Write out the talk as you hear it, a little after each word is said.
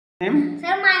Name?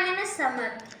 Sir, my name is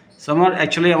Sammar. Samar,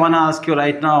 actually, I want to ask you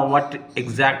right now, what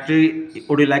exactly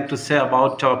would you like to say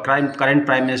about our current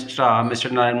Prime Minister, Mr.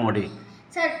 Narendra Modi?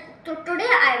 Sir,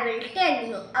 today I will tell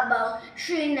you about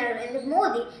Shri Narendra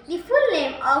Modi. The full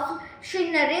name of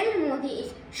Shri Narendra Modi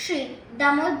is Shri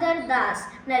Damodar Das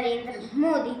Narendra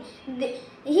Modi.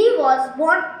 He was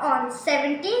born on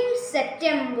 17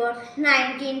 September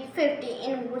 1950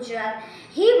 in Gujarat.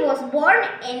 He was born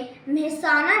in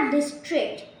Mehsana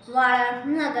district,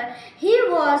 Vadanagar. He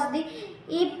was the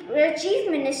Chief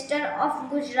Minister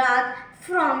of Gujarat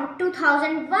from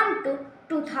 2001 to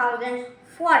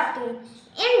 2014.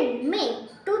 In May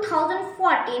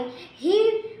 2014,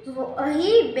 he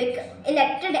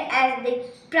elected as the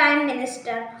Prime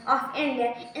Minister of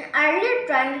India. In earlier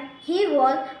time, he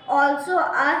was also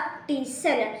a tea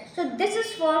seller. So this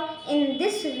is for in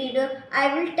this video.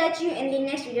 I will touch you in the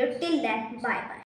next video. Till then, bye bye.